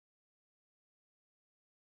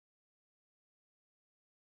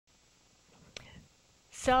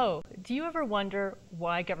So, do you ever wonder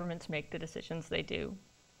why governments make the decisions they do?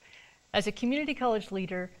 As a community college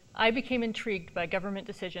leader, I became intrigued by government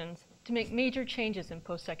decisions to make major changes in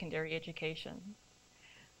post-secondary education.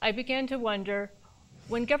 I began to wonder,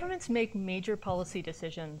 when governments make major policy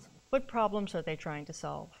decisions, what problems are they trying to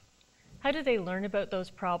solve? How do they learn about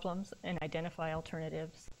those problems and identify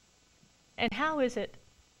alternatives? And how is it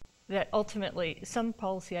that ultimately some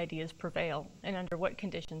policy ideas prevail, and under what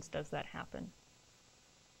conditions does that happen?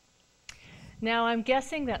 Now, I'm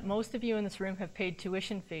guessing that most of you in this room have paid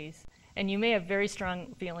tuition fees, and you may have very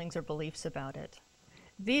strong feelings or beliefs about it.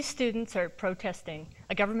 These students are protesting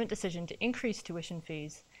a government decision to increase tuition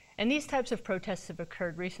fees, and these types of protests have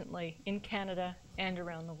occurred recently in Canada and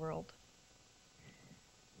around the world.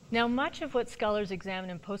 Now, much of what scholars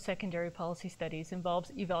examine in post-secondary policy studies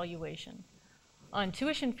involves evaluation. On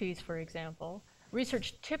tuition fees, for example,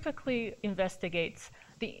 research typically investigates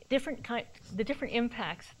the different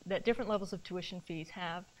impacts that different levels of tuition fees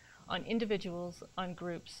have on individuals, on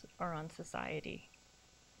groups, or on society.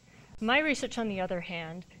 My research, on the other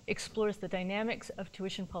hand, explores the dynamics of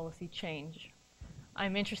tuition policy change.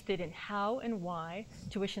 I'm interested in how and why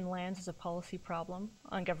tuition lands as a policy problem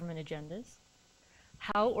on government agendas,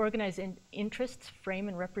 how organized interests frame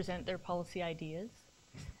and represent their policy ideas,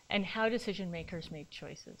 and how decision makers make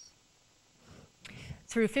choices.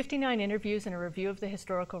 Through 59 interviews and a review of the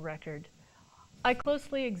historical record, I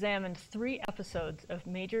closely examined 3 episodes of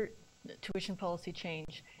major tuition policy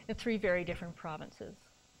change in 3 very different provinces.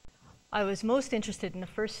 I was most interested in the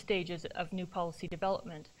first stages of new policy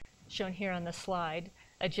development, shown here on the slide: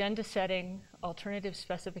 agenda setting, alternative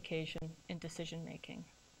specification, and decision making.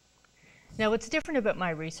 Now, what's different about my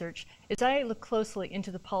research is I look closely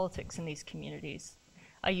into the politics in these communities.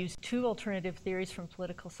 I used 2 alternative theories from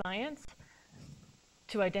political science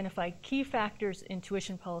to identify key factors in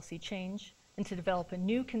tuition policy change and to develop a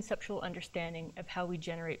new conceptual understanding of how we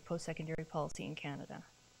generate post-secondary policy in Canada.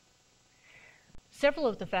 Several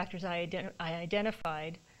of the factors I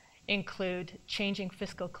identified include changing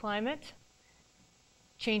fiscal climate,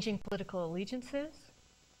 changing political allegiances,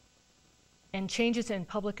 and changes in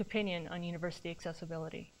public opinion on university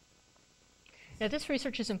accessibility. Now, this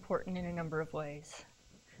research is important in a number of ways.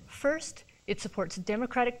 First, it supports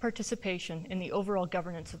democratic participation in the overall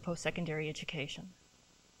governance of post-secondary education.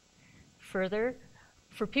 Further,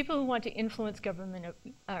 for people who want to influence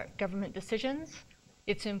government decisions,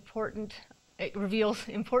 it reveals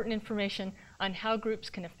important information on how groups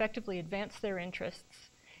can effectively advance their interests,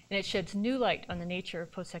 and it sheds new light on the nature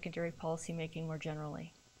of post-secondary policymaking more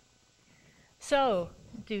generally. So,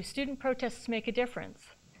 do student protests make a difference?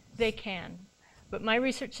 They can, but my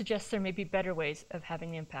research suggests there may be better ways of having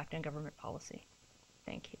an impact on government policy.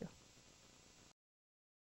 Thank you.